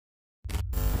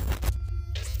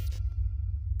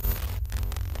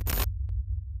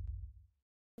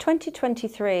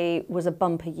2023 was a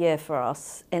bumper year for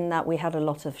us in that we had a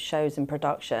lot of shows in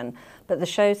production, but the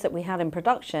shows that we had in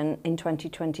production in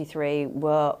 2023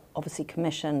 were obviously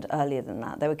commissioned earlier than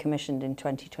that. They were commissioned in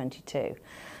 2022.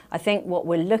 I think what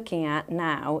we're looking at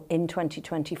now in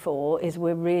 2024 is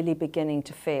we're really beginning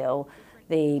to feel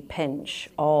the pinch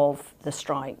of the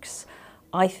strikes.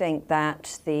 I think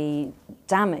that the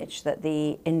damage that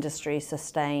the industry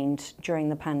sustained during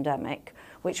the pandemic,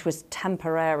 which was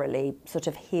temporarily sort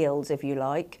of healed, if you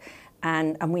like,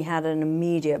 and we had an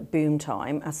immediate boom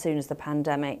time as soon as the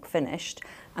pandemic finished,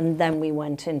 and then we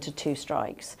went into 2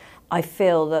 strikes. I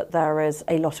feel that there is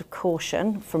a lot of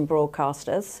caution from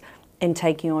broadcasters in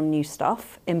taking on new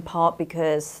stuff, in part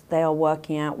because they are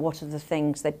working out what are the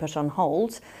things they put on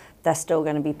hold they're still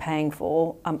going to be paying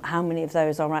for, how many of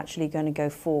those are actually going to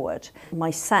go forward. My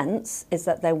sense is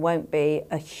that there won't be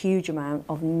a huge amount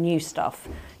of new stuff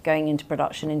going into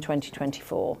production in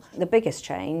 2024. The biggest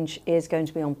change is going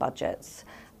to be on budgets.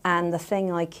 And the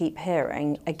thing I keep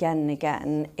hearing again and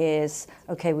again is,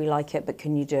 okay, we like it, but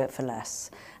can you do it for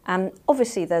less? And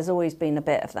obviously there's always been a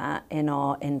bit of that in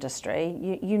our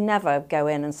industry. You never go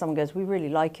in and someone goes, we really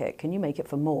like it, can you make it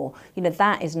for more? You know,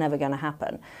 that is never going to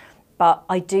happen. But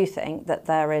I do think that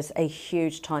there is a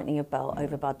huge tightening of belt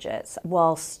over budgets.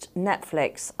 Whilst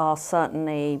Netflix are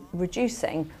certainly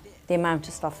reducing the amount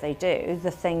of stuff they do, the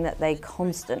thing that they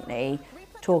constantly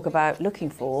talk about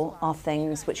looking for are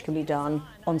things which can be done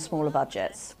on smaller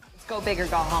budgets. Go big or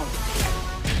go home.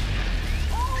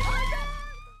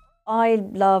 I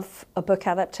love a book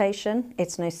adaptation.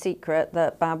 It's no secret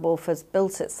that Bad Wolf has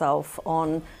built itself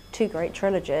on 2 great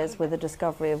trilogies with The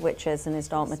Discovery of Witches and His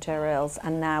Dark Materials,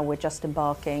 and now we're just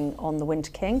embarking on The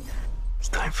Winter King. It's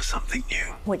time for something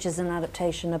new. Which is an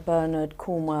adaptation of Bernard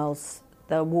Cornwell's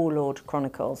The Warlord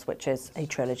Chronicles, which is a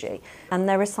trilogy. And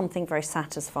there is something very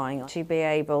satisfying to be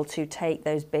able to take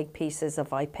those big pieces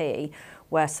of IP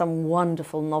where some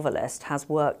wonderful novelist has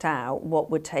worked out what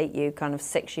would take you kind of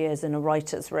 6 years in a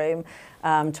writer's room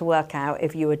to work out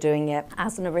if you were doing it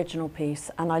as an original piece.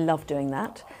 And I love doing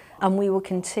that. And we will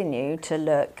continue to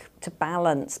look to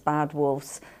balance Bad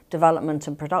Wolf's development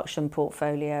and production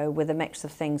portfolio with a mix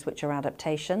of things which are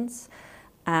adaptations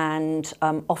and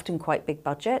often quite big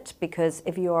budget, because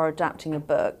if you are adapting a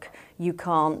book, you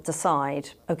can't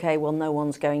decide, okay, well, no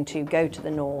one's going to go to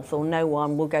the north, or no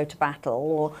one will go to battle,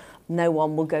 or no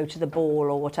one will go to the ball,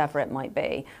 or whatever it might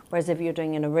be. Whereas if you're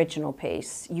doing an original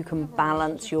piece, you can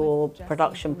balance your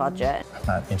production budget. I'm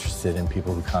not interested in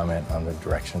people who comment on the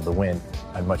direction of the wind.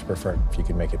 I'd much prefer if you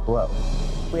could make it blow.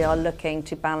 We are looking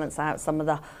to balance out some of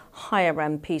the higher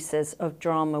end pieces of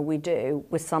drama we do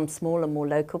with some smaller, more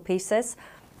local pieces.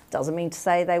 Doesn't mean to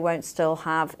say they won't still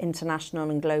have international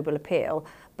and global appeal,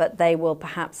 but they will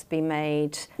perhaps be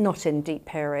made not in deep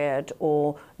period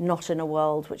or not in a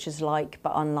world which is like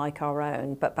but unlike our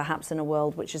own, but perhaps in a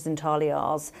world which is entirely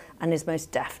ours and is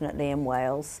most definitely in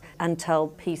Wales, and tell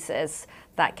pieces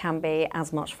that can be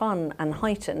as much fun and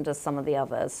heightened as some of the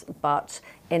others, but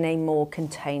in a more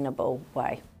containable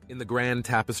way. In the grand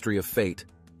tapestry of fate,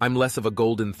 I'm less of a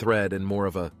golden thread and more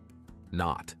of a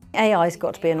knot. AI's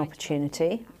got to be an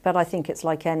opportunity, but I think it's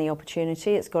like any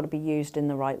opportunity, it's got to be used in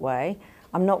the right way.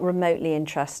 I'm not remotely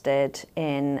interested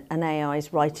in an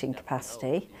AI's writing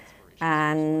capacity,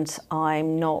 and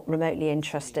I'm not remotely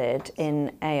interested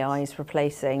in AI's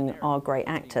replacing our great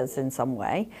actors in some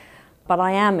way. But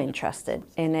I am interested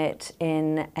in it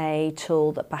in a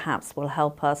tool that perhaps will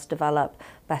help us develop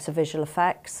better visual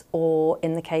effects, or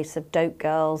in the case of Dope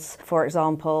Girls, for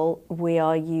example, we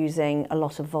are using a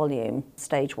lot of volume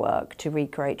stage work to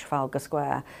recreate Trafalgar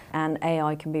Square, and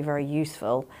AI can be very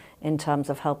useful in terms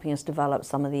of helping us develop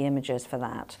some of the images for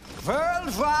that.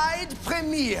 Worldwide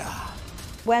premiere!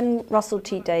 When Russell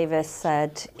T Davies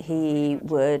said he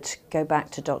would go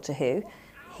back to Doctor Who,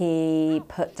 he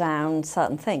put down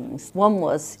certain things. One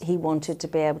was he wanted to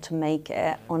be able to make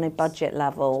it on a budget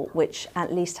level which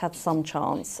at least had some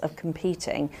chance of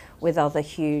competing with other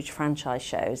huge franchise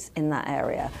shows in that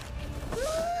area.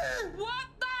 What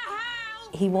the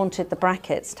hell? He wanted the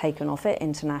brackets taken off it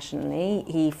internationally.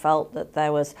 He felt that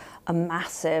there was a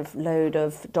massive load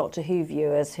of Doctor Who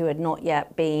viewers who had not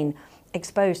yet been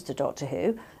exposed to Doctor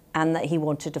Who, and that he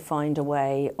wanted to find a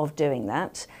way of doing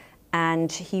that.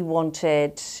 And he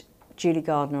wanted Julie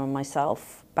Gardner and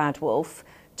myself, Bad Wolf,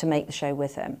 to make the show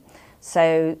with him.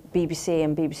 So BBC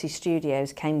and BBC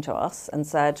Studios came to us and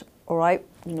said, all right,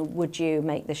 would you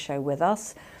make this show with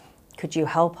us? Could you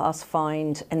help us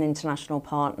find an international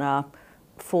partner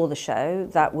for the show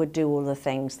that would do all the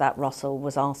things that Russell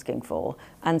was asking for.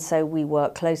 And so we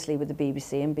worked closely with the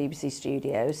BBC and BBC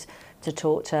Studios to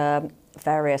talk to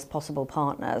various possible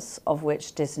partners, of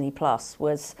which Disney Plus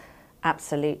was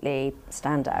absolutely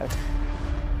standout.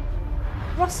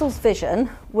 Russell's vision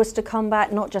was to come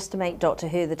back not just to make Doctor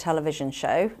Who the television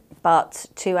show, but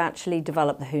to actually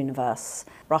develop the Whoniverse.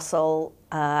 Russell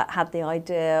had the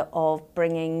idea of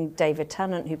bringing David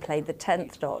Tennant, who played the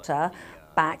 10th Doctor,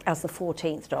 back as the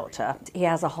 14th Doctor. He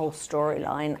has a whole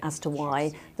storyline as to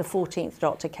why the 14th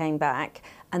Doctor came back,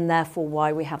 and therefore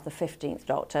why we have the 15th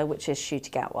Doctor, which is Ncuti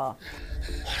Gatwa.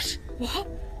 What?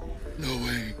 No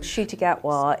way. Ncuti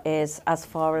Gatwa is, as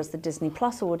far as the Disney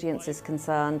Plus audience is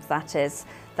concerned,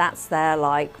 that's their,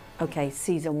 like, okay,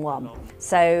 season 1.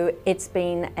 So it's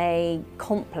been a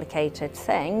complicated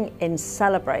thing in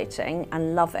celebrating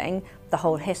and loving the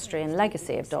whole history and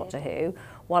legacy of Doctor Who,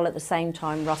 while at the same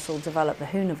time Russell developed the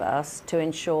Whoniverse to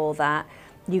ensure that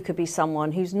you could be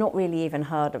someone who's not really even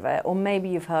heard of it, or maybe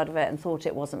you've heard of it and thought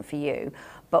it wasn't for you,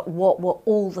 but what were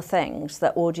all the things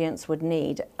that audience would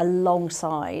need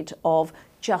alongside of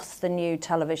just the new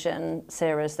television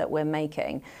series that we're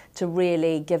making to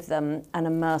really give them an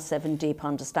immersive and deep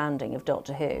understanding of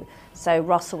Doctor Who. So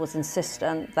Russell was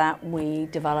insistent that we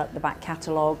develop the back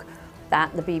catalogue,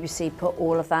 that the BBC put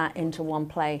all of that into one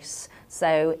place,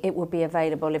 so it would be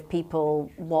available if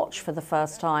people watch for the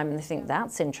first time and they think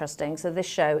that's interesting. So this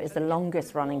show is the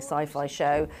longest running sci-fi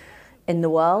show in the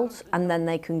world, and then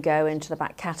they can go into the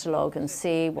back catalogue and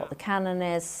see what the canon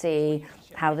is, see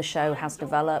how the show has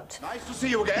developed. Nice to see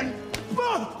you again.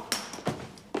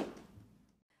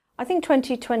 I think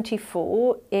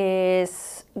 2024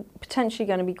 is potentially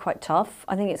going to be quite tough.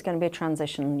 I think it's going to be a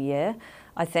transitional year.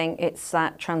 I think it's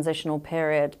that transitional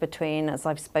period between, as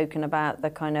I've spoken about, the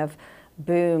kind of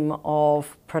boom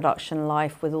of production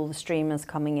life with all the streamers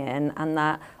coming in and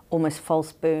that almost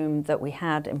false boom that we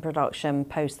had in production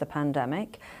post the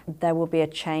pandemic. There will be a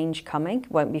change coming,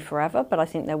 won't be forever, but I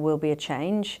think there will be a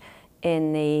change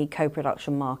in the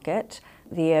co-production market.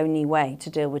 The only way to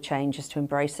deal with change is to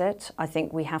embrace it. I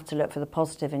think we have to look for the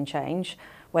positive in change,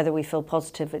 whether we feel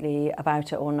positively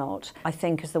about it or not. I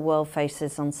think as the world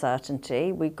faces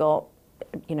uncertainty, we've got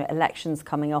elections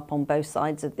coming up on both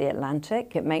sides of the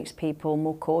Atlantic. It makes people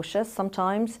more cautious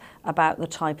sometimes about the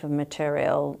type of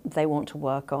material they want to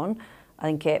work on. I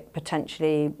think it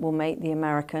potentially will make the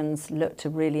Americans look to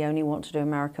really only want to do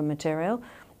American material,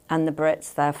 and the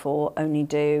Brits therefore only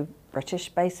do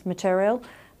British-based material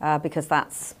because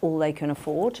that's all they can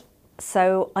afford.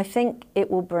 So I think it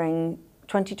will bring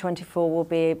 2024 will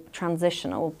be a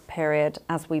transitional period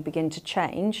as we begin to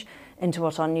change into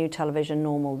what our new television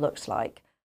normal looks like.